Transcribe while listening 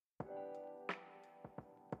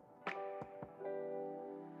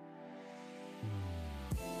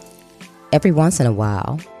Every once in a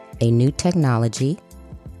while, a new technology,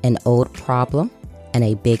 an old problem, and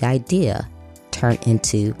a big idea turn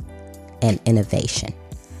into an innovation.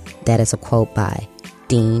 That is a quote by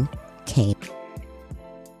Dean Cain.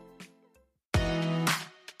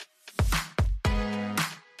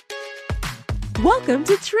 Welcome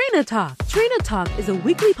to Trina Talk. Trina Talk is a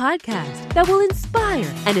weekly podcast that will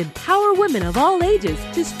inspire and empower women of all ages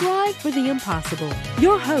to strive for the impossible.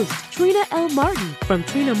 Your host, Trina L. Martin from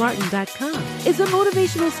TrinaMartin.com, is a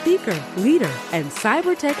motivational speaker, leader, and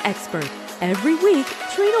cyber tech expert. Every week,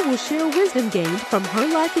 Trina will share wisdom gained from her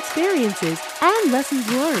life experiences and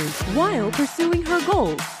lessons learned while pursuing her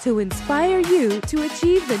goals to inspire you to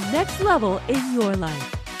achieve the next level in your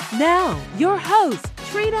life. Now, your host,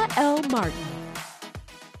 Trina L. Martin.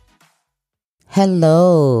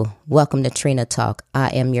 Hello, welcome to Trina Talk. I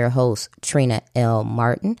am your host, Trina L.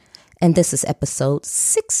 Martin, and this is episode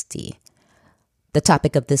 60. The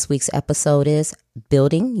topic of this week's episode is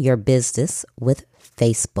building your business with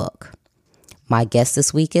Facebook. My guest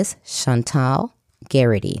this week is Chantal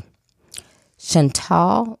Garrity.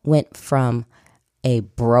 Chantal went from a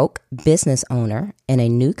broke business owner in a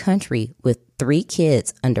new country with 3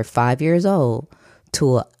 kids under 5 years old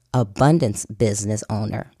to an abundance business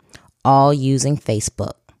owner, all using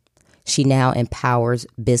Facebook. She now empowers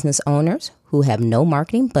business owners who have no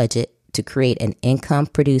marketing budget to create an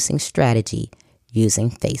income-producing strategy using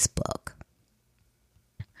Facebook.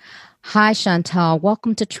 Hi, Chantal.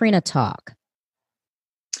 Welcome to Trina Talk.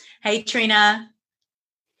 Hey, Trina.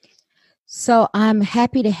 So I'm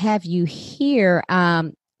happy to have you here.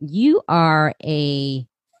 You are a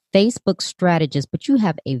Facebook strategist, but you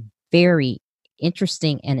have a very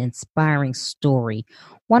interesting and inspiring story.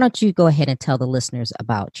 Why don't you go ahead and tell the listeners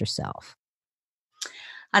about yourself?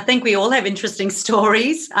 I think we all have interesting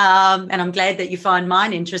stories, and I'm glad that you find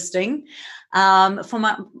mine interesting. I'm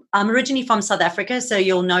originally from South Africa, so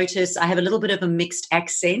you'll notice I have a little bit of a mixed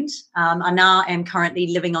accent. I now am currently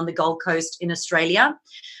living on the Gold Coast in Australia.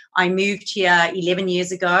 I moved here 11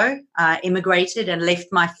 years ago, immigrated and left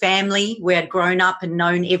my family where I'd grown up and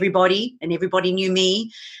known everybody, and everybody knew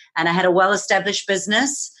me, and I had a well-established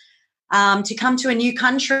business. To come to a new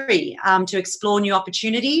country, to explore new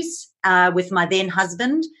opportunities with my then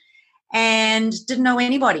husband, and didn't know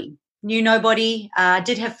anybody, knew nobody,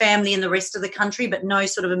 did have family in the rest of the country, but no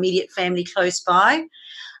sort of immediate family close by.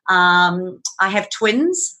 I have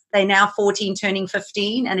twins. They're now 14 turning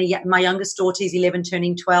 15, and my youngest daughter is 11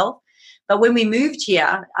 turning 12. But when we moved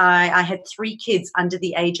here, I had 3 kids under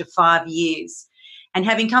the age of 5 years. And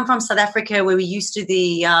having come from South Africa, where we're used to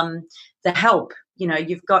the help, you know,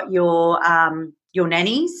 you've got your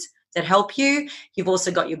nannies that help you. You've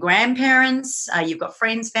also got your grandparents. You've got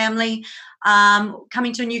friends, family.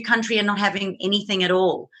 Coming to a new country and not having anything at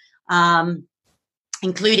all,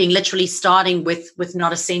 including literally starting with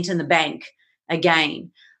not a cent in the bank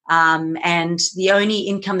again. And the only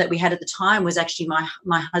income that we had at the time was actually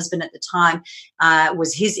my husband at the time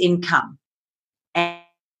was his income.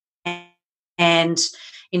 And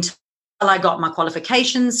until I got my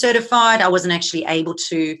qualifications certified, I wasn't actually able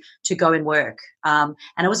to go and work. And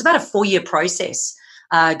it was about a 4-year process,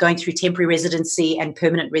 going through temporary residency and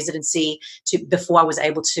permanent residency before I was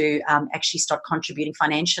able to actually start contributing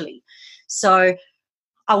financially. So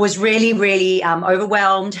I was really, really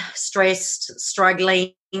overwhelmed, stressed,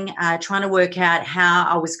 struggling, trying to work out how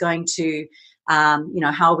I was going to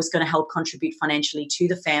help contribute financially to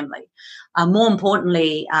the family. More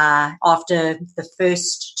importantly, after the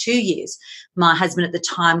first 2 years, my husband at the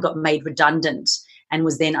time got made redundant and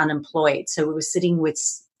was then unemployed. So we were sitting with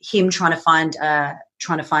him trying to find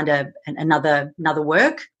another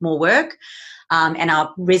work, more work, and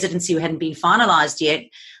our residency hadn't been finalised yet.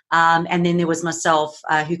 And then there was myself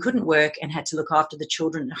who couldn't work and had to look after the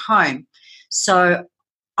children at home. So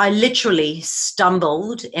I literally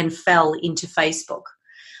stumbled and fell into Facebook.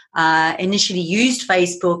 Initially used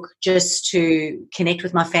Facebook just to connect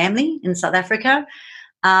with my family in South Africa.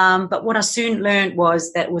 But what I soon learned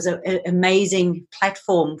was that it was an amazing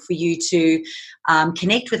platform for you to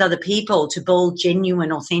connect with other people, to build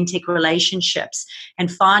genuine, authentic relationships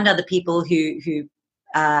and find other people who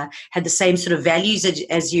had the same sort of values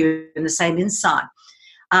as you and the same insight,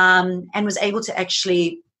 and was able to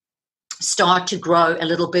actually start to grow a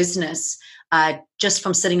little business just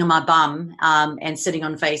from sitting on my bum and sitting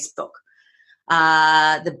on Facebook.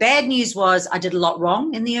 The bad news was I did a lot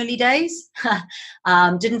wrong in the early days.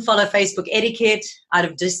 Didn't follow Facebook etiquette. Out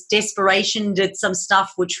of desperation, did some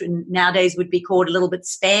stuff which nowadays would be called a little bit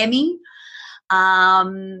spammy. But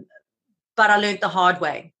I learned the hard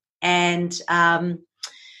way. And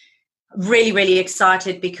Really, really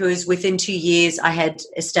excited because within 2 years I had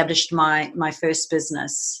established my first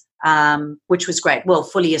business, which was great. Well,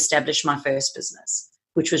 fully established my first business,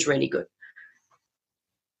 which was really good.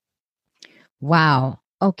 Wow.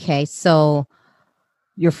 Okay. So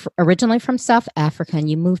you're originally from South Africa and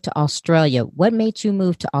you moved to Australia. What made you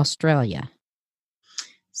move to Australia?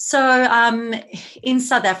 So in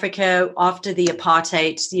South Africa, after the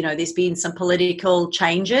apartheid, there's been some political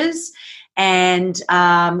changes. And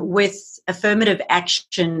with affirmative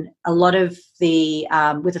action,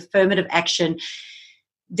 with affirmative action,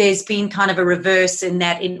 there's been kind of a reverse in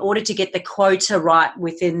that in order to get the quota right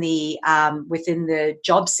within the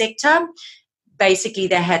job sector, basically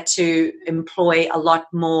they had to employ a lot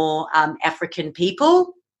more African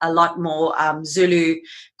people, a lot more Zulu,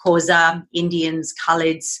 Xhosa, Indians,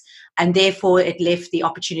 Coloureds, and therefore it left the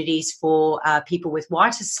opportunities for people with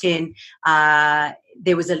whiter skin.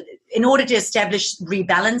 In order to establish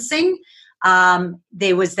rebalancing,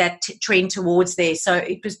 there was that trend towards there. So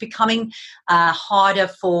it was becoming harder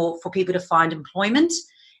for people to find employment,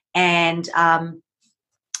 and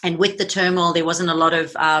with the turmoil, there wasn't a lot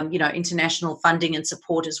of international funding and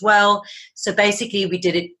support as well. So basically, we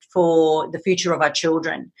did it for the future of our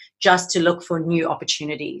children, just to look for new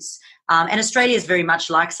opportunities. And Australia is very much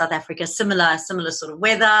like South Africa, similar sort of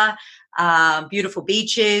weather, beautiful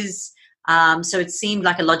beaches. So it seemed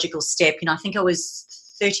like a logical step. I think I was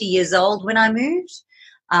 30 years old when I moved,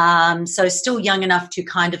 so still young enough to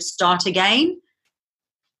kind of start again.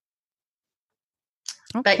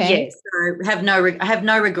 Okay. But yes, I have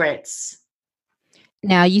no regrets.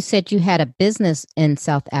 Now, you said you had a business in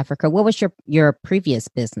South Africa. What was your previous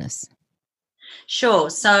business? Sure.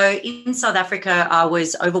 So in South Africa, I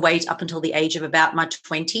was overweight up until the age of about my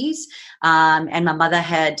 20s, and my mother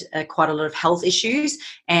had quite a lot of health issues.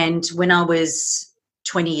 And when I was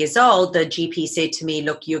 20 years old, the GP said to me,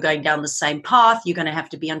 look, you're going down the same path. You're going to have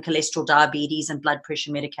to be on cholesterol, diabetes, and blood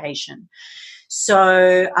pressure medication.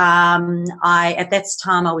 So at that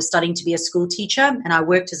time, I was studying to be a school teacher, and I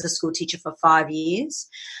worked as a school teacher for 5 years.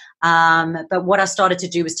 But what I started to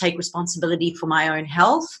do was take responsibility for my own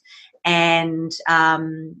health, and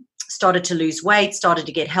started to lose weight, started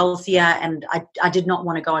to get healthier, and I did not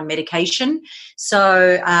want to go on medication.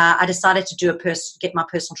 So I decided to get my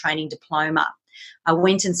personal training diploma. I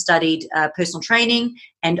went and studied personal training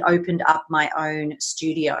and opened up my own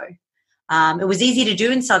studio. It was easy to do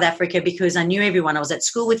in South Africa because I knew everyone. I was at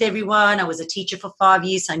school with everyone. I was a teacher for 5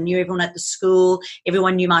 years. So I knew everyone at the school.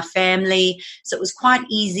 Everyone knew my family. So it was quite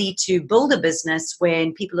easy to build a business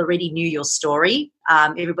when people already knew your story.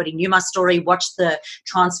 Everybody knew my story, watched the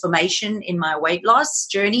transformation in my weight loss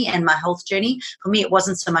journey and my health journey. For me, it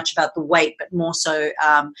wasn't so much about the weight, but more so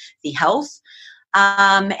the health.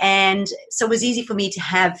 And so it was easy for me to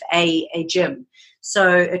have a gym.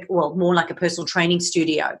 More like a personal training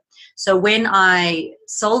studio. So when I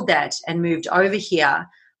sold that and moved over here,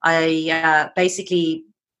 I basically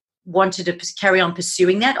wanted to carry on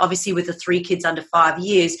pursuing that. Obviously, with the 3 kids under 5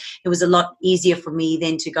 years, it was a lot easier for me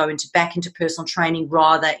then to go back into personal training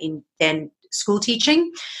rather than school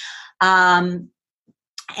teaching. But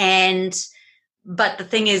the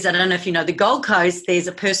thing is, I don't know if you know, the Gold Coast, there's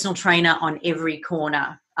a personal trainer on every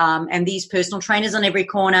corner. And these personal trainers on every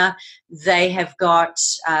corner, they have got,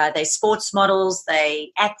 they sports models,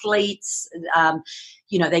 they athletes,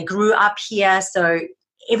 they grew up here. So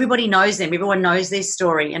everybody knows them. Everyone knows their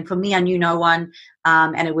story. And for me, I knew no one.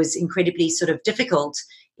 And it was incredibly sort of difficult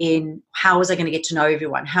in how was I going to get to know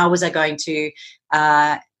everyone? How was I going to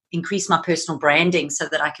increase my personal branding so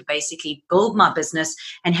that I could basically build my business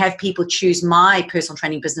and have people choose my personal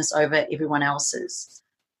training business over everyone else's?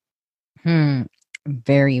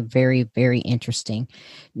 Very, very, very interesting.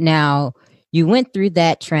 Now, you went through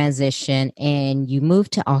that transition and you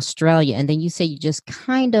moved to Australia, and then you say you just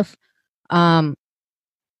kind of,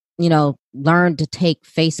 learned to take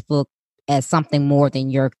Facebook as something more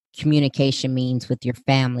than your communication means with your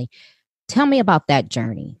family. Tell me about that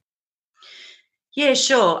journey. Yeah,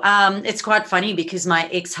 sure. It's quite funny because my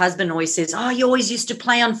ex-husband always says, oh, you always used to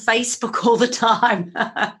play on Facebook all the time.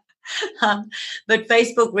 But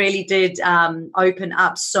Facebook really did open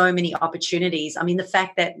up so many opportunities. I mean, the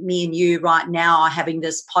fact that me and you right now are having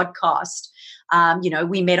this podcast,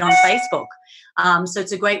 we met on Facebook. So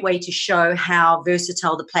it's a great way to show how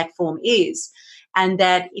versatile the platform is. And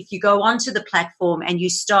that if you go onto the platform and you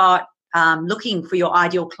start looking for your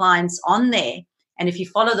ideal clients on there, and if you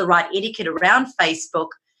follow the right etiquette around Facebook,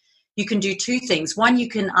 you can do 2 things. One, you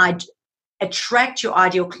can attract your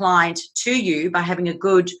ideal client to you by having a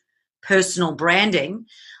good personal branding.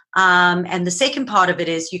 And the second part of it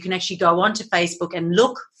is you can actually go onto Facebook and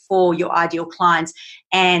look for your ideal clients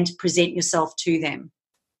and present yourself to them.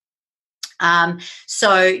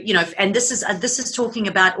 So, you know, and this is talking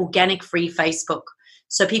about organic free Facebook.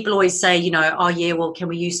 So people always say, you know, oh yeah, well, can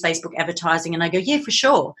we use Facebook advertising? And I go, yeah, for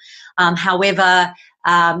sure. However,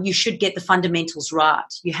 you should get the fundamentals right.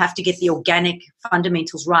 You have to get the organic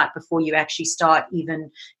fundamentals right before you actually start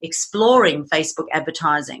even exploring Facebook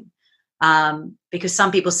advertising. Because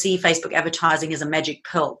some people see Facebook advertising as a magic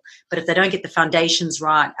pill, but if they don't get the foundations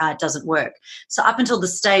right, it doesn't work. So up until the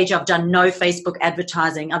stage, I've done no Facebook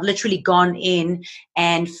advertising. I've literally gone in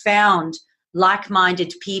and found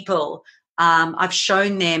like-minded people. I've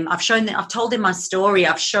told them my story.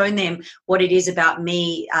 I've shown them what it is about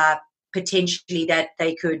me, potentially that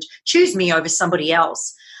they could choose me over somebody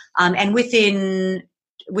else. And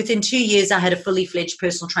within 2 years, I had a fully fledged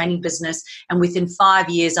personal training business. And within 5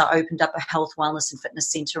 years, I opened up a health, wellness, and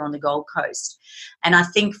fitness center on the Gold Coast. And I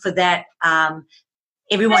think for that,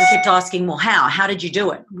 everyone kept asking, well, how did you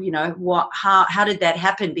do it? You know, how did that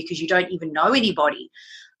happen? Because you don't even know anybody.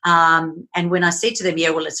 And when I said to them, yeah,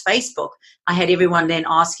 well, it's Facebook, I had everyone then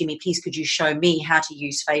asking me, please, could you show me how to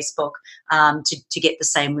use Facebook to get the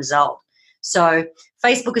same result? So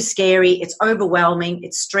Facebook is scary. It's overwhelming.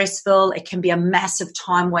 It's stressful. It can be a massive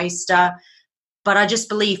time waster. But I just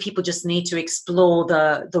believe people just need to explore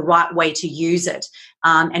the right way to use it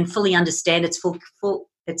and fully understand its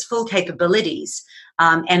full capabilities.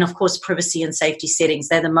 And, of course, privacy and safety settings.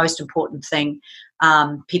 They're the most important thing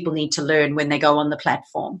people need to learn when they go on the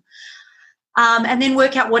platform. And then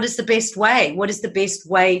work out what is the best way. What is the best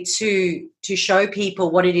way to show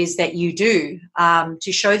people what it is that you do,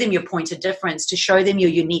 to show them your point of difference, to show them your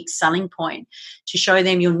unique selling point, to show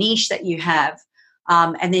them your niche that you have,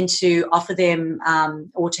 and then to offer them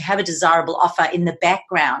or to have a desirable offer in the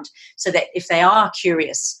background so that if they are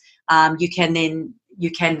curious, you can then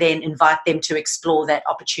invite them to explore that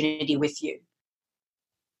opportunity with you.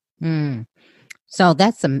 So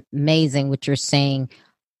that's amazing what you're saying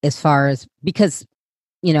as far as, because,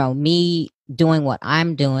 you know, me doing what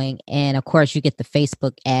I'm doing, and of course you get the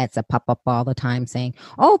Facebook ads that pop up all the time saying,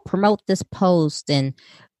 oh, promote this post. And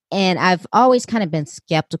I've always kind of been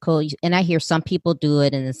skeptical, and I hear some people do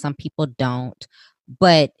it and then some people don't.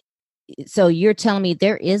 But so you're telling me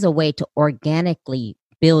there is a way to organically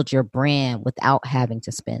build your brand without having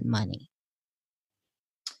to spend money.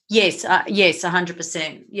 Yes,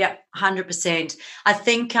 100%. Yeah, 100%. I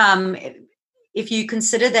think if you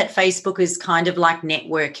consider that Facebook is kind of like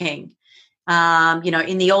networking, you know,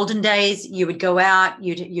 in the olden days, you would go out,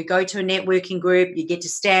 you go to a networking group, you get to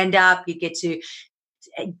stand up, you get to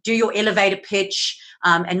do your elevator pitch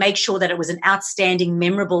and make sure that it was an outstanding,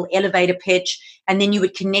 memorable elevator pitch, and then you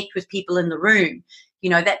would connect with people in the room. You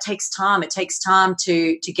know, that takes time. It takes time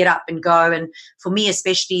to get up and go. And for me,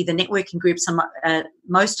 especially the networking groups,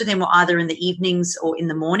 most of them were either in the evenings or in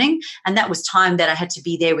the morning. And that was time that I had to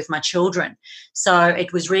be there with my children. So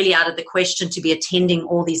it was really out of the question to be attending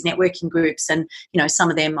all these networking groups. And, you know, some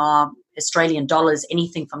of them are Australian dollars,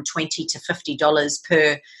 anything from $20 to $50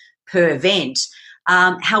 per event.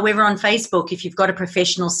 However, on Facebook, if you've got a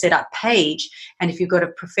professional set up page and if you've got a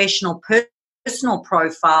professional personal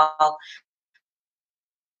profile,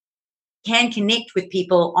 can connect with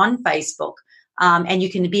people on Facebook, and you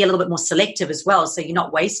can be a little bit more selective as well, so you're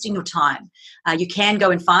not wasting your time. You can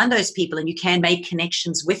go and find those people and you can make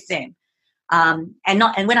connections with them. And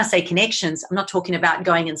when I say connections, I'm not talking about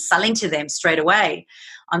going and selling to them straight away.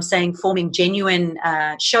 I'm saying forming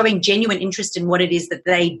showing genuine interest in what it is that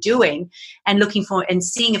they're doing and looking for and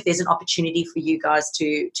seeing if there's an opportunity for you guys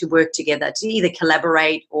to work together, to either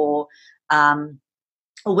collaborate or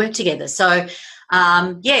work together. So,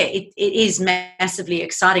 it is massively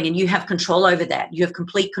exciting, and you have control over that. You have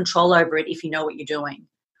complete control over it if you know what you're doing.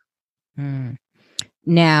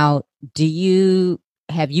 Now,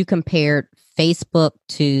 have you compared Facebook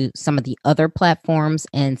to some of the other platforms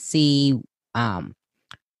and see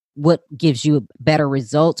what gives you better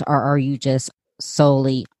results, or are you just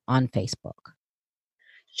solely on Facebook?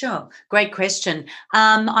 Sure. Great question.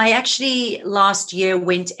 I actually last year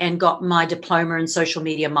went and got my diploma in social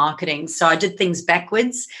media marketing. So I did things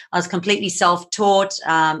backwards. I was completely self-taught.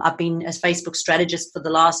 I've been a Facebook strategist for the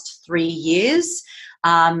last 3 years.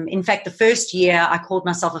 In fact, the first year I called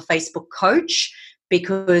myself a Facebook coach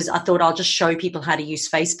because I thought I'll just show people how to use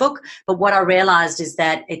Facebook. But what I realized is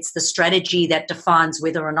that it's the strategy that defines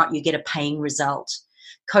whether or not you get a paying result.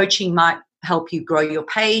 Coaching might help you grow your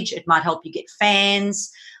page. It might help you get fans.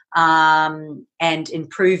 and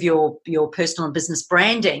improve your personal and business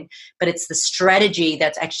branding, but it's the strategy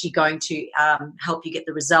that's actually going to help you get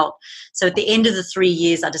the result. So at the end of the 3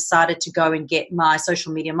 years, I decided to go and get my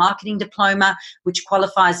social media marketing diploma, which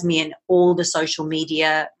qualifies me in all the social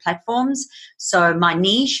media platforms. So my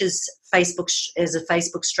niche is Facebook, as a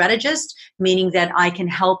Facebook strategist, meaning that I can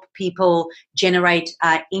help people generate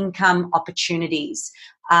income opportunities,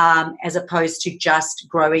 as opposed to just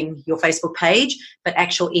growing your Facebook page, but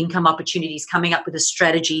actual income opportunities, coming up with a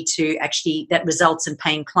strategy to actually that results in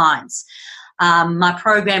paying clients. My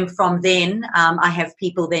program from then, I have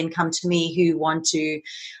people then come to me who want to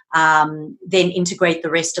then integrate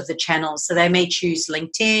the rest of the channels. So they may choose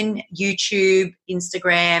LinkedIn, YouTube,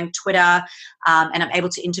 Instagram, Twitter, and I'm able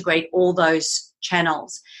to integrate all those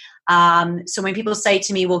channels. So when people say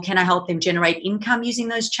to me, well, can I help them generate income using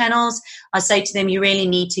those channels? I say to them, you really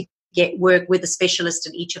need to work with a specialist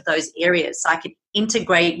in each of those areas. So I could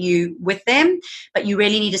integrate you with them, but you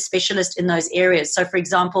really need a specialist in those areas. So for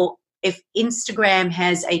example, if Instagram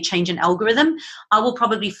has a change in algorithm, I will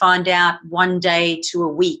probably find out 1 day to a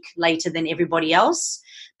week later than everybody else,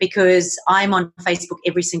 because I'm on Facebook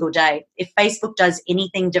every single day. If Facebook does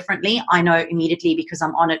anything differently, I know immediately because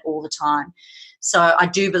I'm on it all the time. So I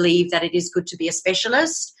do believe that it is good to be a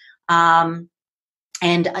specialist. And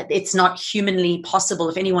it's not humanly possible.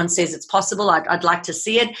 If anyone says it's possible, I'd like to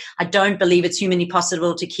see it. I don't believe it's humanly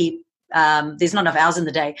possible to keep there's not enough hours in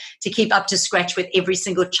the day to keep up to scratch with every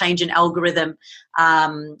single change in algorithm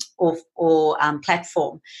or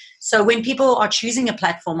platform. So when people are choosing a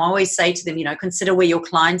platform, I always say to them, consider where your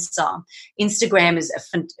clients are. Instagram is a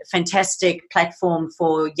fantastic platform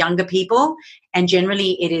for younger people, and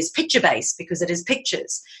generally it is picture-based because it is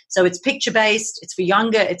pictures. So it's picture-based, it's a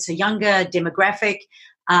younger demographic.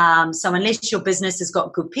 So unless your business has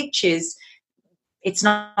got good pictures, it's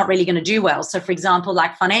not really going to do well. So, for example,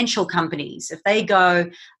 like financial companies, if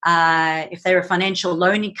they're a financial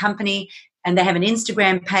loaning company and they have an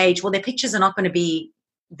Instagram page, well, their pictures are not going to be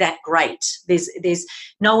that great. There's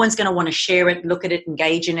no one's going to want to share it, look at it,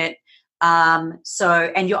 engage in it.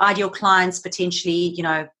 And your ideal clients potentially,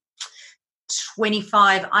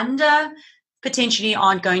 25 under, potentially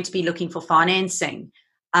aren't going to be looking for financing.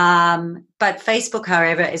 But Facebook,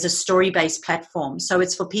 however, is a story-based platform. So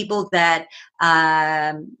it's for people that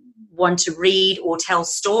want to read or tell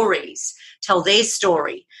stories, tell their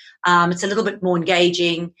story. It's a little bit more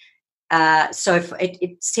engaging. So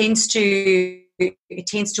it tends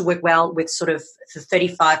to work well with sort of the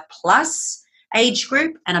 35 plus age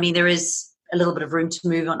group. And I mean, there is a little bit of room to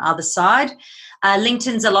move on either side.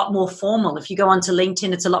 LinkedIn's a lot more formal. If you go onto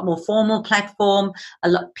LinkedIn, it's a lot more formal platform. A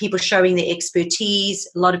lot of people showing their expertise.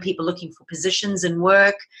 A lot of people looking for positions and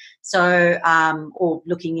work. So, or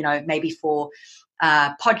looking, maybe for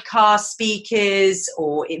podcast speakers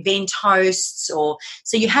or event hosts. So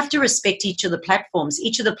you have to respect each of the platforms.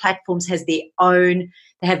 Each of the platforms has their own.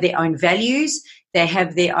 They have their own values. They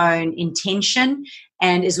have their own intention.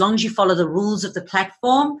 And as long as you follow the rules of the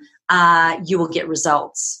platform, you will get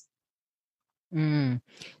results.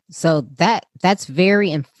 So that's very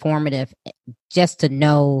informative, just to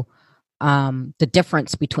know the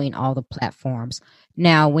difference between all the platforms.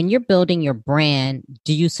 Now, when you're building your brand,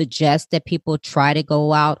 do you suggest that people try to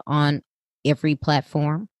go out on every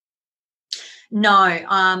platform? No.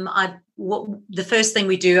 The first thing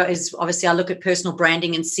we do is obviously I look at personal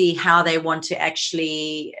branding and see how they want to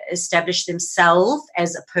actually establish themselves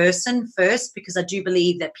as a person first, because I do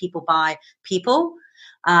believe that people buy people.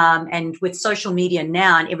 And with social media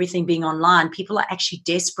now and everything being online, people are actually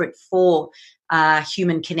desperate for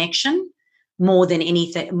human connection more than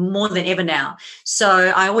ever now.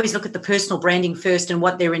 So I always look at the personal branding first and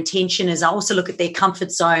what their intention is. I also look at their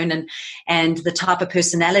comfort zone and the type of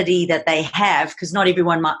personality that they have, because not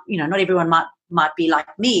everyone might be like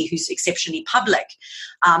me, who's exceptionally public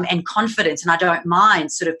and confident, and I don't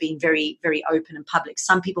mind sort of being very, very open and public.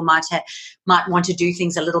 Some people might want to do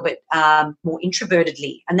things a little bit more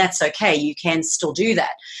introvertedly, and that's okay. You can still do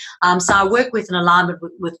that. So I work with an alignment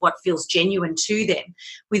with what feels genuine to them.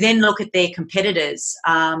 We then look at their competitors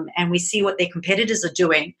and we see what their competitors are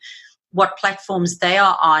doing, what platforms they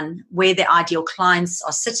are on, where their ideal clients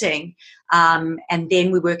are sitting, and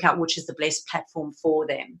then we work out which is the best platform for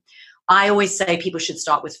them. I always say people should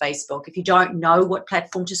start with Facebook. If you don't know what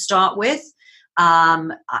platform to start with, I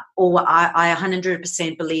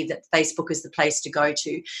 100% believe that Facebook is the place to go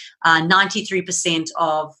to. 93%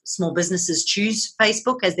 of small businesses choose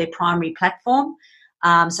Facebook as their primary platform.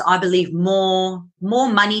 So I believe more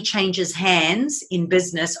money changes hands in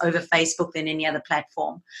business over Facebook than any other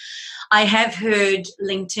platform. I have heard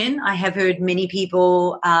LinkedIn. I have heard many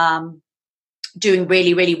people doing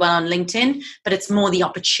really, really well on LinkedIn, but it's more the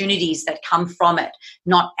opportunities that come from it,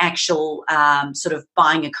 not actual sort of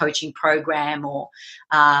buying a coaching program or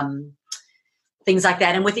things like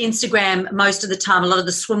that. And with Instagram, most of the time, a lot of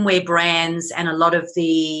the swimwear brands and a lot of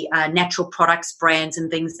the natural products brands and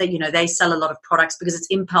things that, they sell a lot of products because it's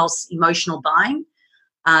impulse emotional buying.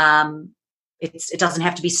 It doesn't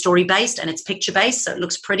have to be story-based, and it's picture-based, so it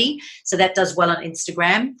looks pretty. So that does well on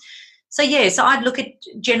Instagram. So, so I'd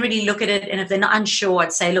generally look at it, and if they're not unsure,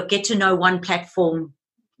 I'd say, look, get to know one platform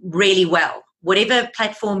really well. Whatever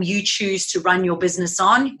platform you choose to run your business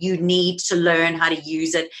on, you need to learn how to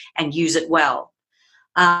use it and use it well,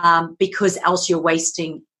 because else you're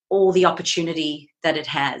wasting all the opportunity that it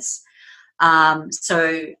has. I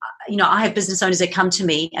have business owners that come to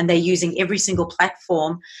me and they're using every single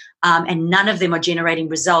platform, and none of them are generating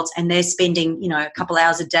results, and they're spending, a couple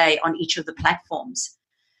hours a day on each of the platforms.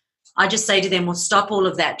 I just say to them, well, stop all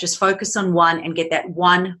of that. Just focus on one and get that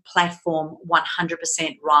one platform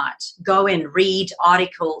 100% right. Go and read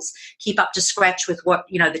articles, keep up to scratch with what,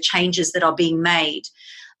 the changes that are being made.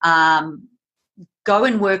 Go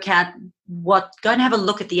and work out go and have a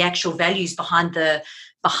look at the actual values behind the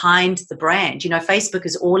brand. Facebook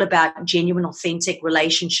is all about genuine, authentic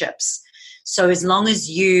relationships. So as long as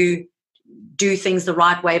you do things the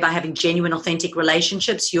right way by having genuine, authentic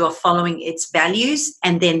relationships, you are following its values,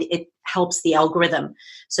 and then it helps the algorithm.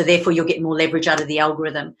 So therefore you'll get more leverage out of the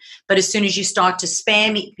algorithm. But as soon as you start to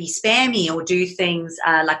be spammy or do things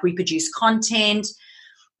like reproduce content,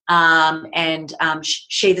 and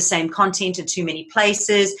share the same content in too many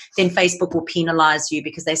places, then Facebook will penalize you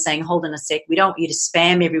because they're saying, hold on a sec, we don't want you to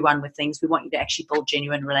spam everyone with things. We want you to actually build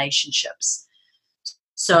genuine relationships.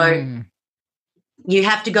 So you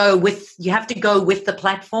have to go with the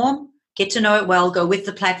platform, get to know it well, go with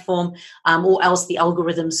the platform, or else the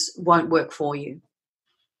algorithms won't work for you.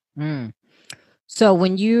 So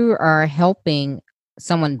when you are helping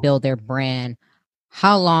someone build their brand,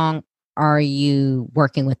 how long are you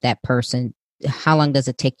working with that person? How long does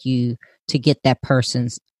it take you to get that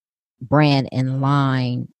person's brand in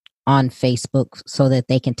line on Facebook so that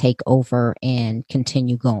they can take over and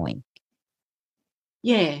continue going?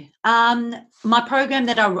 Yeah. My program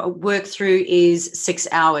that I work through is 6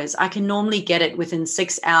 hours. I can normally get it within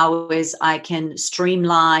 6 hours. I can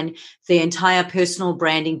streamline the entire personal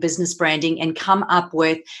branding, business branding, and come up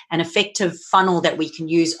with an effective funnel that we can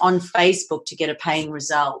use on Facebook to get a paying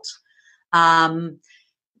result.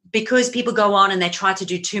 Because people go on and they try to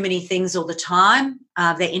do too many things all the time,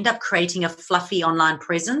 they end up creating a fluffy online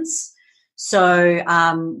presence. So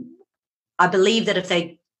I believe that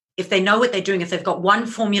if they know what they're doing, if they've got one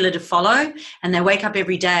formula to follow and they wake up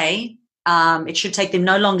every day, it should take them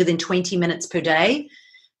no longer than 20 minutes per day.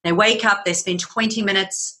 They wake up, they spend 20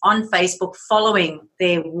 minutes on Facebook following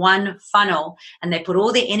their one funnel, and they put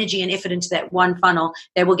all their energy and effort into that one funnel.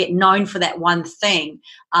 They will get known for that one thing,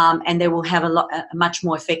 and they will have a much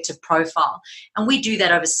more effective profile. And we do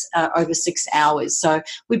that over 6 hours. So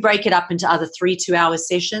we break it up into either 3 2-hour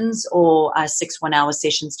sessions or 6 1-hour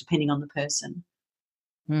sessions, depending on the person.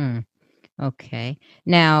 Okay.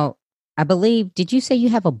 Now, I believe, did you say you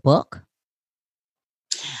have a book?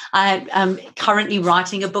 I'm currently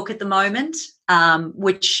writing a book at the moment,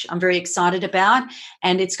 which I'm very excited about,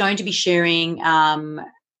 and it's going to be sharing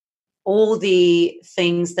all the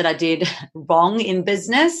things that I did wrong in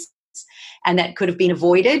business and that could have been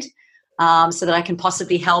avoided, so that I can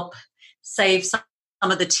possibly help save some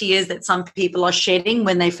of the tears that some people are shedding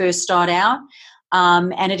when they first start out.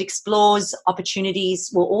 And it explores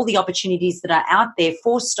opportunities, all the opportunities that are out there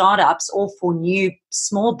for startups or for new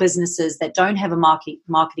small businesses that don't have a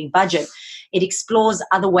marketing budget. It explores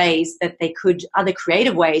other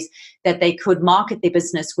creative ways that they could market their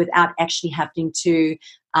business without actually having to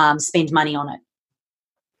spend money on it.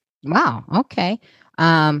 Wow. Okay.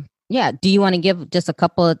 Yeah. Do you want to give just a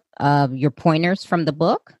couple of your pointers from the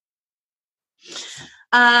book?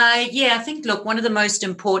 I think, look, one of the most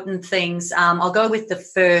important things, I'll go with the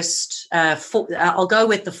first, I'll go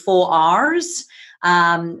with the 4 R's.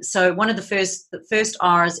 So one of the first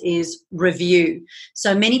R's is review.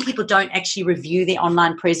 So many people don't actually review their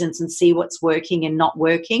online presence and see what's working and not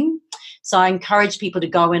working. So I encourage people to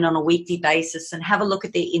go in on a weekly basis and have a look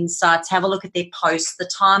at their insights, have a look at their posts, the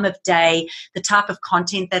time of day, the type of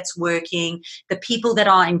content that's working, the people that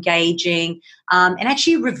are engaging, and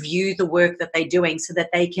actually review the work that they're doing so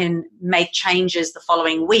that they can make changes the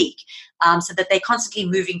following week, so that they're constantly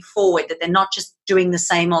moving forward, that they're not just doing the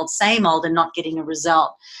same old and not getting a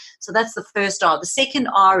result. So that's the first R. The second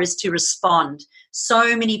R is to respond.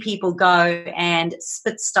 So many people go and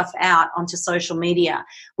spit stuff out onto social media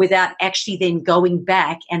without actually then going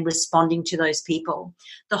back and responding to those people.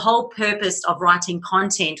 The whole purpose of writing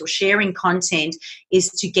content or sharing content is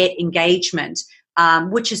to get engagement.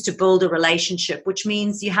 Which is to build a relationship, which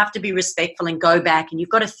means you have to be respectful and go back, and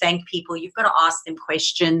you've got to thank people. You've got to ask them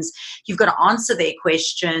questions. You've got to answer their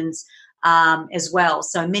questions as well.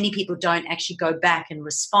 So many people don't actually go back and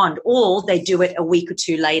respond, or they do it a week or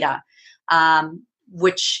two later,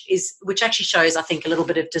 which actually shows, I think, a little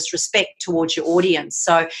bit of disrespect towards your audience.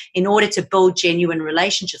 So in order to build genuine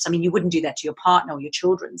relationships, I mean, you wouldn't do that to your partner or your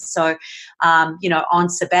children. So,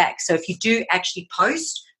 answer back. So if you do actually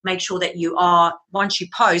post, make sure that you are, once you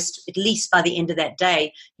post, at least by the end of that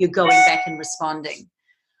day, you're going back and responding.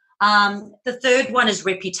 The third one is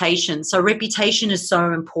reputation. So reputation is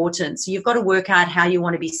so important. So you've got to work out how you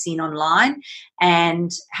want to be seen online,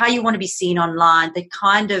 and how you want to be seen online, the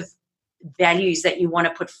kind of values that you want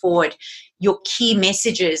to put forward, your key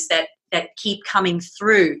messages that keep coming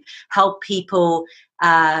through, help people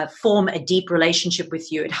form a deep relationship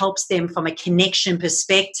with you. It helps them from a connection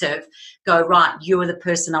perspective go, right, you're the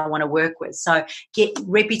person I want to work with. So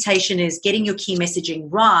reputation is getting your key messaging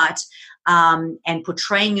right, and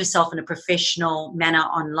portraying yourself in a professional manner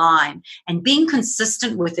online, and being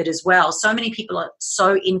consistent with it as well. So many people are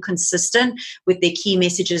so inconsistent with their key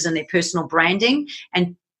messages and their personal branding,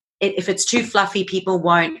 and if it's too fluffy, people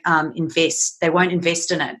won't invest. They won't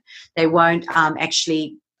invest in it. They won't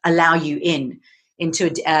actually allow you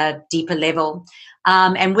into a deeper level.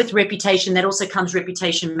 And with reputation, that also comes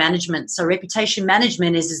reputation management. So reputation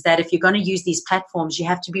management is that if you're going to use these platforms, you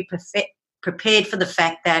have to be prepared for the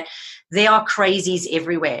fact that there are crazies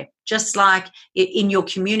everywhere. Just like in your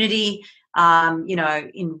community,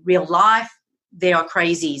 in real life, there are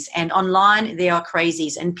crazies, and online there are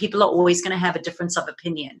crazies, and people are always going to have a difference of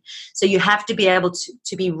opinion. So you have to be able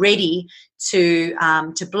to be ready to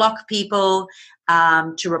block people,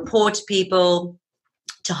 to report people,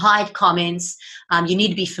 to hide comments. You need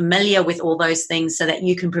to be familiar with all those things so that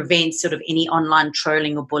you can prevent sort of any online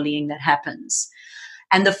trolling or bullying that happens.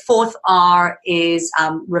 And the fourth R is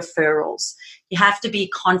referrals. You have to be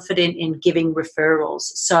confident in giving referrals.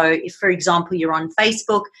 So if, for example, you're on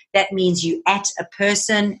Facebook, that means you at a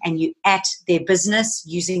person and you at their business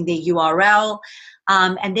using their URL.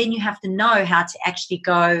 And then you have to know how to actually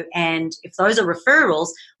go, and if those are referrals,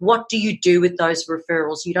 what do you do with those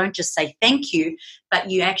referrals? You don't just say thank you, but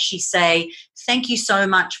you actually say, thank you so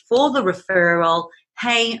much for the referral.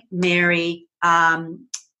 Hey, Mary,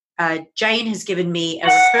 Jane has given me a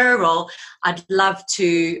referral. I'd love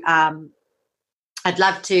to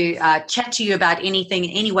chat to you about anything,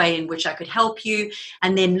 any way in which I could help you,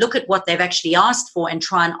 and then look at what they've actually asked for and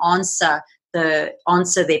try and answer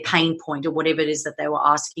their pain point or whatever it is that they were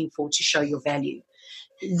asking for to show your value.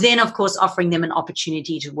 Then, of course, offering them an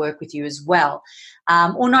opportunity to work with you as well,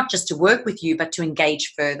 or not just to work with you, but to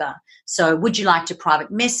engage further. So would you like to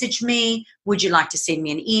private message me? Would you like to send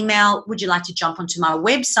me an email? Would you like to jump onto my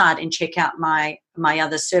website and check out my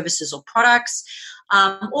other services or products?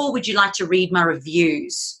 Or would you like to read my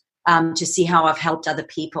reviews to see how I've helped other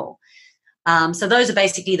people? So those are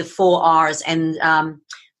basically the 4 R's, and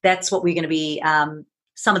that's what we're going to be,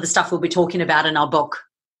 some of the stuff we'll be talking about in our book.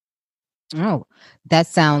 Oh, that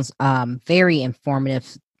sounds very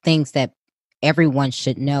informative, things that everyone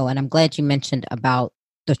should know. And I'm glad you mentioned about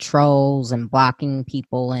the trolls and blocking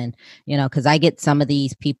people. And, because I get some of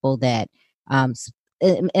these people that,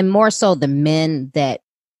 and more so the men that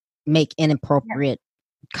make inappropriate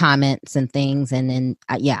comments and things. And then,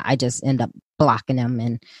 I just end up blocking them.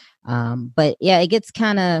 And, but yeah, it gets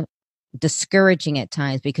kind of discouraging at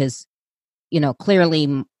times because,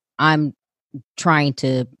 clearly I'm trying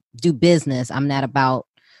to do business. I'm not about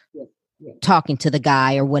talking to the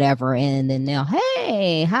guy or whatever, and then they'll,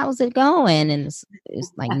 hey, how's it going? And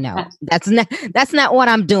it's like, no, that's not what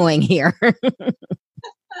I'm doing here.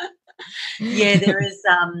 Yeah, there is.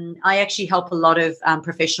 I actually help a lot of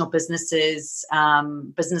professional businesses,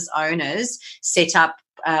 business owners set up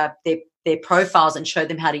their profiles and show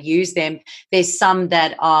them how to use them. There's some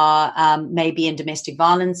that are maybe in domestic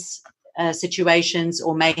violence situations,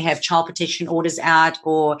 or may have child protection orders out,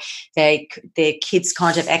 or their kids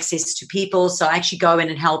can't have access to people. So I actually go in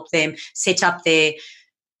and help them set up their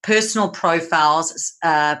personal profiles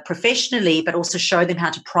professionally, but also show them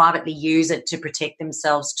how to privately use it to protect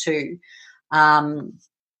themselves too,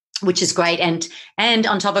 which is great. And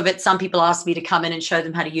on top of it, some people ask me to come in and show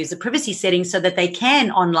them how to use the privacy settings so that they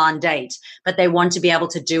can online date, but they want to be able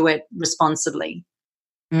to do it responsibly.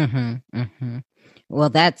 Mm-hmm, mm-hmm. Well,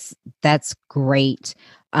 that's great.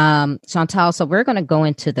 Chantal, so we're going to go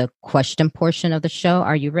into the question portion of the show.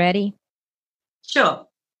 Are you ready? Sure.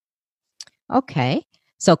 Okay.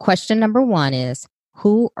 So question number one is,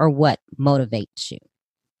 who or what motivates you?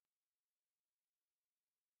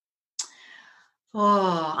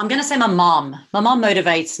 Oh, I'm going to say my mom. My mom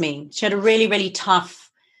motivates me. She had a really, really tough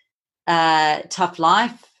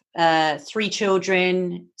life. 3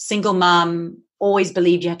 children, single mom. Always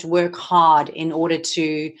believed you had to work hard in order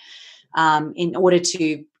to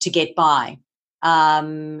get by.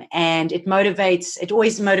 And it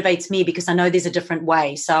always motivates me because I know there's a different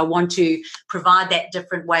way. So I want to provide that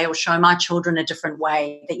different way or show my children a different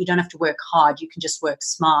way, that you don't have to work hard. You can just work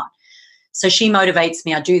smart. So she motivates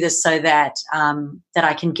me. I do this so that that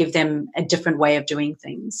I can give them a different way of doing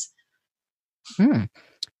things.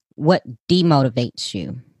 What demotivates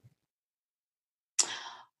you?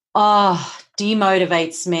 Oh,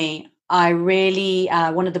 demotivates me. I really,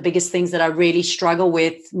 one of the biggest things that I really struggle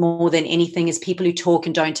with more than anything is people who talk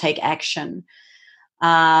and don't take action.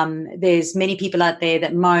 There's many people out there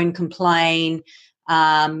that moan, complain,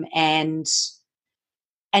 and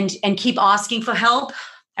keep asking for help.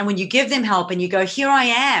 And when you give them help and you go, here I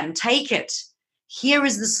am, take it. Here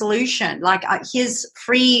is the solution. Like, here's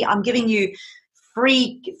free, I'm giving you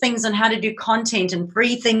free things on how to do content and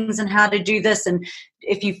free things on how to do this. And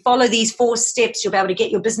if you follow these 4 steps, you'll be able to get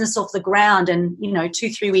your business off the ground. And,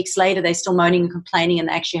 2-3 weeks later, they're still moaning and complaining and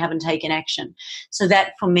they actually haven't taken action. So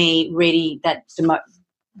that, for me, really, that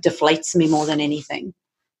deflates me more than anything.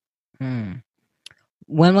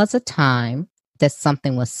 When was a time that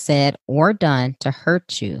something was said or done to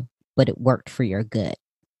hurt you, but it worked for your good?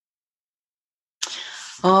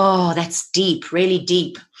 Oh, that's deep, really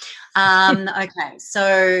deep. Okay,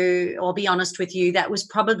 so I'll be honest with you. That was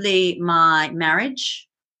probably my marriage.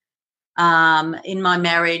 In my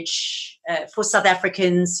marriage, for South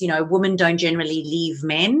Africans, women don't generally leave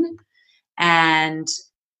men, and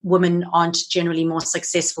women aren't generally more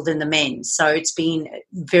successful than the men. So it's been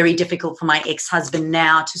very difficult for my ex-husband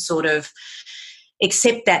now to sort of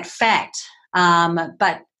accept that fact.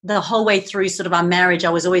 But the whole way through sort of our marriage, I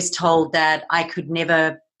was always told that I could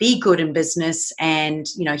never be good in business, and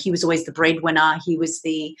he was always the breadwinner. He was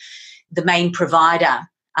the main provider.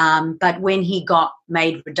 But when he got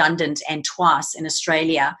made redundant, and twice in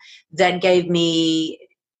Australia, that gave me,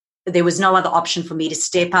 there was no other option for me to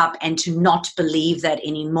step up and to not believe that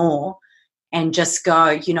anymore, and just go,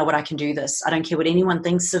 you know what, I can do this. I don't care what anyone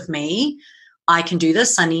thinks of me. I can do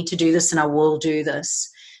this. I need to do this, and I will do this.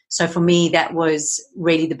 So for me, that was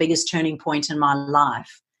really the biggest turning point in my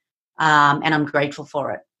life, and I'm grateful for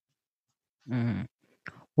it. Mm.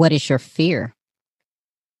 What is your fear?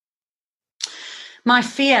 My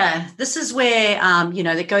fear, this is where,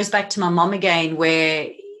 that goes back to my mom again, where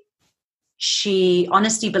she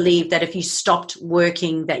honestly believed that if you stopped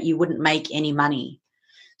working, that you wouldn't make any money.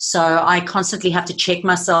 So I constantly have to check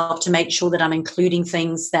myself to make sure that I'm including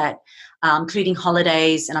things that, including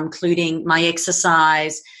holidays, and I'm including my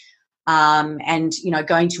exercise, and,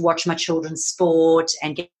 going to watch my children's sport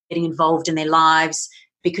and getting involved in their lives,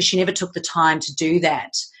 because she never took the time to do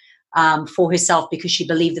that for herself, because she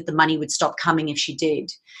believed that the money would stop coming if she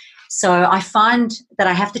did. So I find that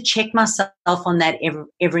I have to check myself on that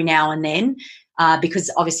every now and then,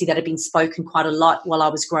 because obviously that had been spoken quite a lot while I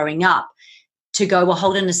was growing up, to go, well,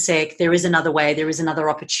 hold on a sec, there is another way, there is another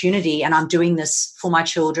opportunity, and I'm doing this for my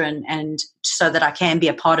children, and so that I can be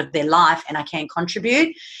a part of their life and I can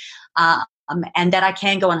contribute, and that I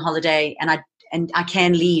can go on holiday and I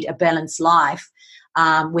can lead a balanced life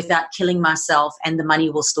without killing myself, and the money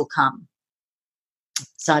will still come.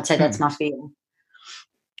 So I'd say that's my fear.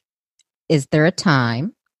 Is there a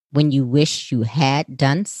time when you wish you had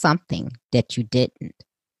done something that you didn't?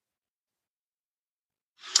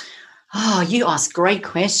 Oh, you ask great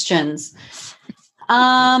questions.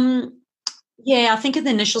 Yeah, I think in the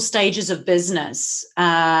initial stages of business,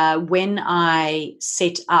 when I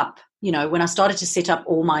set up, when I started to set up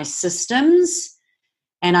all my systems,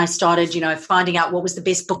 and I started, finding out what was the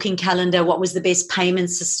best booking calendar, what was the best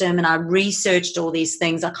payment system, and I researched all these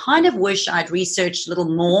things. I kind of wish I'd researched a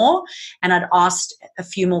little more and I'd asked a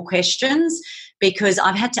few more questions, because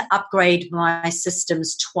I've had to upgrade my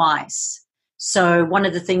systems twice. So one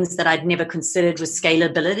of the things that I'd never considered was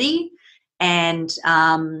scalability. And,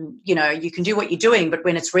 you can do what you're doing, but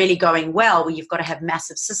when it's really going well, you've got to have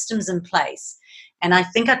massive systems in place. And I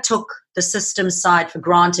think I took the system side for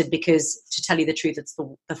granted because, to tell you the truth, it's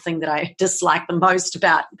the thing that I dislike the most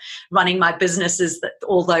about running my business is that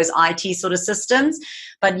all those IT sort of systems.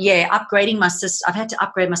 But yeah, upgrading my system, I've had to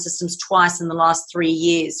upgrade my systems twice in the last 3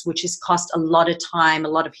 years, which has cost a lot of time, a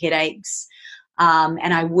lot of headaches.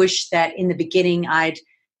 And I wish that in the beginning I'd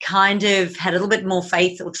kind of had a little bit more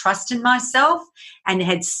faith or trust in myself and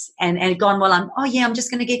had gone, well, I'm just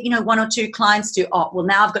going to get, 1 or 2 clients to, well,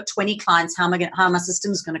 now I've got 20 clients. How are my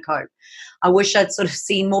systems going to cope? I wish I'd sort of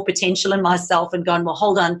seen more potential in myself and gone, well,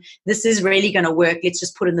 hold on, this is really going to work. Let's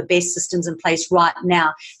just put in the best systems in place right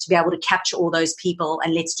now to be able to capture all those people.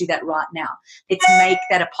 And let's do that right now. Let's make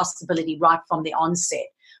that a possibility right from the onset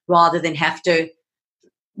rather than have to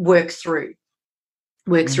work through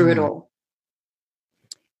it all.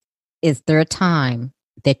 Is there a time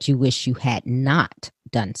that you wish you had not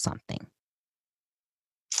done something?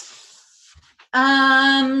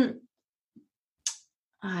 I'd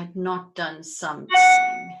not done something.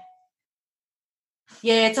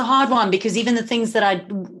 Yeah, it's a hard one because even the things that I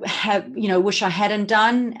have, wish I hadn't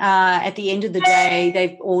done, at the end of the day,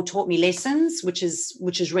 they've all taught me lessons, which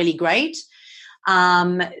is really great.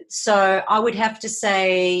 So I would have to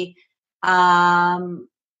say,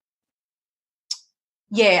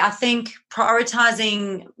 I think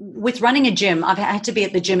prioritizing with running a gym, I've had to be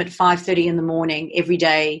at the gym at 5:30 in the morning every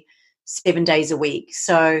day, 7 days a week.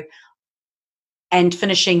 So, and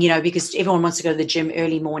finishing, because everyone wants to go to the gym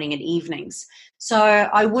early morning and evenings. So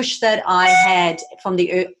I wish that I had from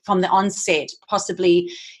the onset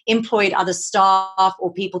possibly employed other staff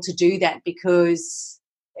or people to do that, because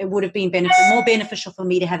it would have been more beneficial for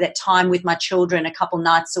me to have that time with my children a couple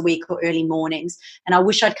nights a week or early mornings. And I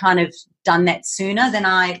wish I'd kind of done that sooner than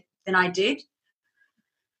I did.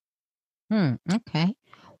 Okay.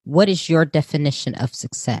 What is your definition of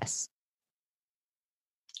success?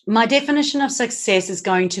 My definition of success is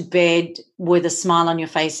going to bed with a smile on your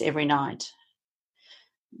face every night.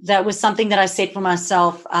 That was something that I set for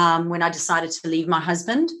myself when I decided to leave my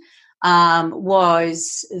husband.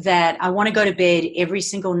 Was that I want to go to bed every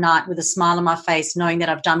single night with a smile on my face, knowing that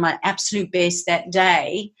I've done my absolute best that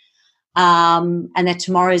day, and that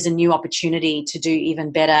tomorrow is a new opportunity to do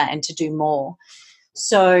even better and to do more.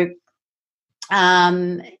 So,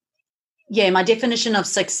 my definition of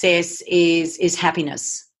success is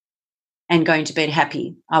happiness and going to bed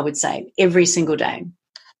happy, I would say, every single day.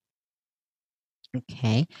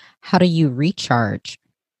 Okay. How do you recharge?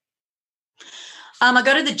 I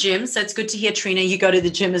go to the gym, so it's good to hear, Trina, you go to the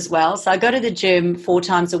gym as well. So I go to the gym 4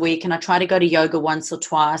 times a week, and I try to go to yoga once or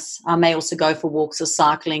twice. I may also go for walks or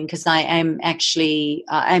cycling because I am actually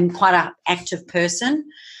I'm quite an active person.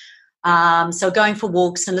 So going for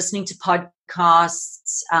walks and listening to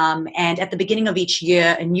podcasts. And at the beginning of each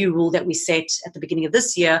year, a new rule that we set at the beginning of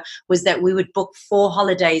this year was that we would book 4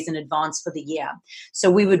 holidays in advance for the year.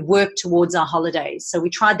 So we would work towards our holidays. So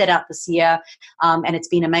we tried that out this year, and it's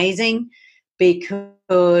been amazing.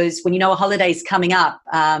 Because when you know a holiday is coming up,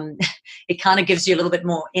 it kind of gives you a little bit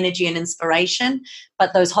more energy and inspiration.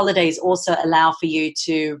 But those holidays also allow for you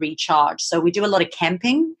to recharge. So we do a lot of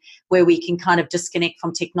camping where we can kind of disconnect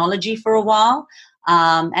from technology for a while.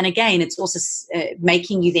 And again, it's also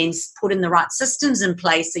making you then put in the right systems in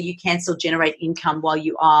place so you can still generate income while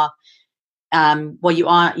you are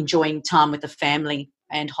enjoying time with the family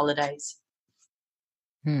and holidays.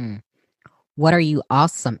 What are you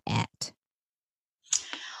awesome at?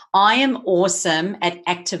 I am awesome at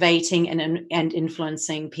activating and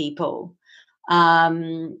influencing people.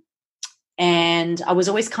 And I was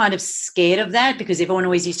always kind of scared of that because everyone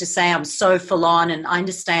always used to say I'm so full on, and I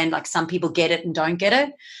understand like some people get it and don't get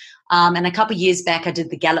it. And a couple of years back, I did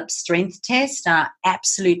the Gallup strength test.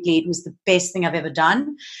 It was the best thing I've ever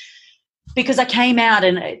done because I came out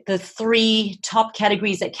and the 3 top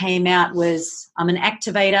categories that came out was I'm an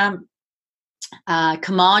activator.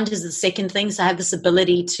 Command is the second thing. So I have this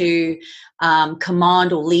ability to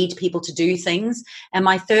command or lead people to do things. And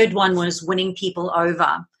my third one was winning people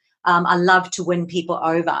over. I love to win people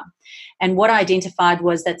over. And what I identified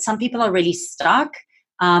was that some people are really stuck.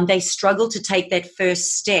 They struggle to take that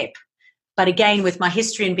first step. But again, with my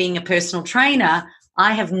history in being a personal trainer,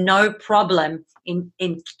 I have no problem in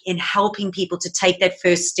helping people to take that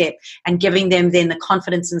first step and giving them then the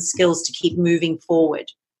confidence and skills to keep moving forward.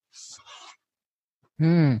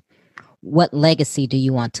 What legacy do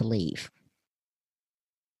you want to leave?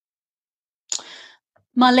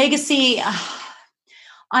 My legacy,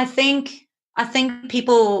 I think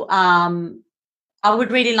people I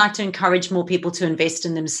would really like to encourage more people to invest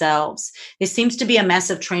in themselves. There seems to be a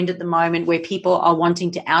massive trend at the moment where people are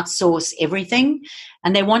wanting to outsource everything,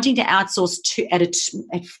 and they're wanting to outsource at a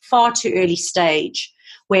far too early stage,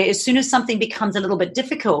 where as soon as something becomes a little bit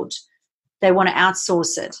difficult, they want to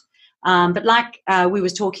outsource it. But like we were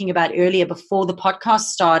talking about earlier before the podcast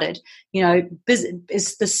started,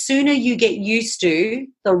 the sooner you get used to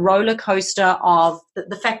the roller coaster of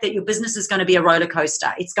the fact that your business is going to be a roller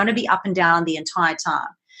coaster. It's going to be up and down the entire time.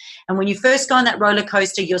 And when you first go on that roller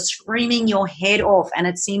coaster, you're screaming your head off and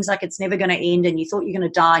it seems like it's never going to end and you thought you're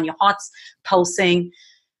going to die and your heart's pulsing.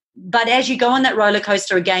 But as you go on that roller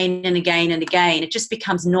coaster again and again and again, it just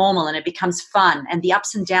becomes normal and it becomes fun, and the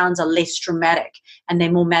ups and downs are less dramatic and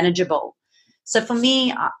they're more manageable. So for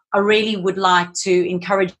me, I really would like to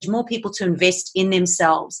encourage more people to invest in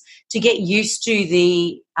themselves, to get used to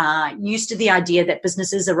the idea that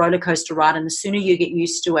business is a roller coaster ride, and the sooner you get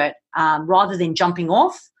used to it, rather than jumping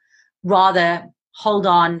off, rather hold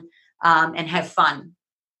on and have fun.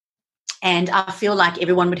 And I feel like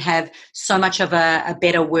everyone would have so much of a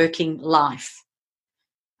better working life,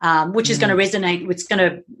 which is going to resonate. It's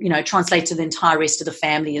going to, translate to the entire rest of the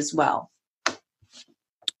family as well.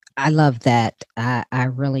 I love that. I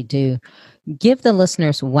really do. Give the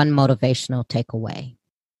listeners one motivational takeaway.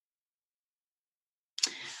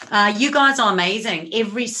 You guys are amazing.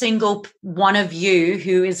 Every single one of you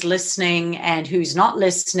who is listening and who's not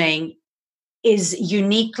listening is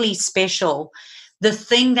uniquely special. The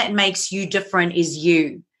thing that makes you different is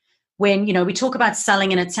you. When, we talk about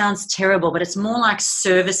selling and it sounds terrible, but it's more like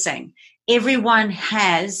servicing. Everyone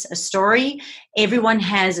has a story. Everyone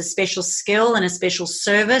has a special skill and a special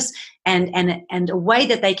service and a way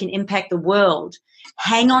that they can impact the world.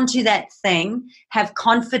 Hang on to that thing. Have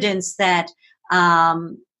confidence that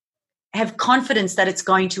it's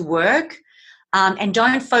going to work. And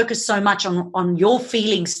don't focus so much on your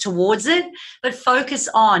feelings towards it, but focus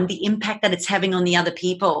on the impact that it's having on the other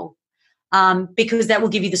people, because that will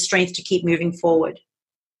give you the strength to keep moving forward.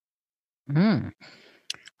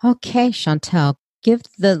 Okay, Chantel,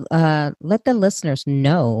 let the listeners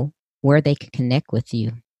know where they can connect with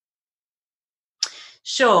you.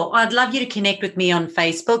 Sure. I'd love you to connect with me on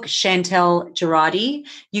Facebook, Chantel Girardi.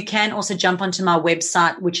 You can also jump onto my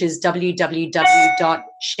website, which is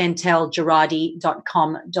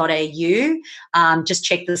www.chantelgirardi.com.au. Just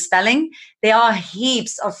check the spelling. There are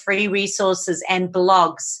heaps of free resources and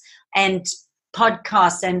blogs and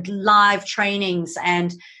podcasts and live trainings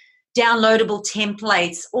and downloadable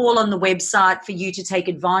templates all on the website for you to take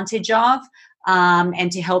advantage of,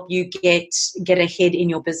 and to help you get ahead in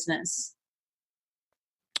your business.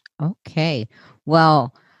 Okay.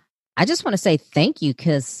 Well, I just want to say thank you,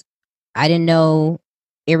 because I didn't know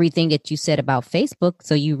everything that you said about Facebook.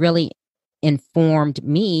 So you really informed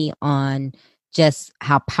me on just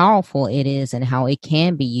how powerful it is and how it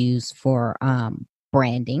can be used for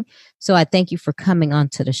branding. So I thank you for coming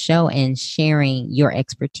onto the show and sharing your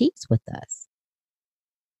expertise with us.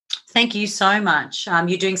 Thank you so much.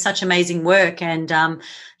 You're doing such amazing work, and I'm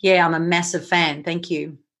a massive fan. Thank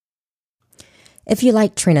you. If you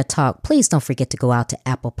like Trina Talk, please don't forget to go out to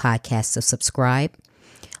Apple Podcasts to subscribe.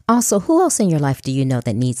 Also, who else in your life do you know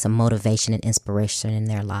that needs some motivation and inspiration in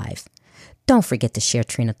their life? Don't forget to share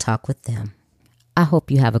Trina Talk with them. I hope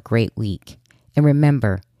you have a great week. And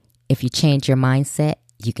remember, if you change your mindset,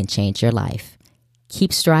 you can change your life.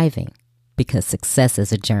 Keep striving, because success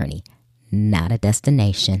is a journey, not a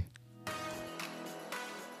destination.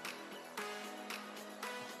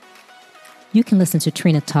 You can listen to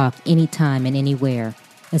Trina Talk anytime and anywhere.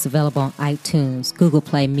 It's available on iTunes, Google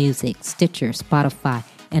Play Music, Stitcher, Spotify,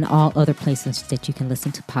 and all other places that you can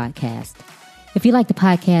listen to podcasts. If you like the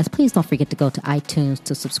podcast, please don't forget to go to iTunes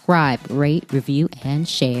to subscribe, rate, review, and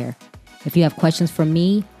share. If you have questions for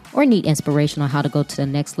me or need inspiration on how to go to the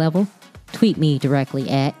next level, tweet me directly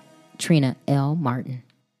at Trina L. Martin.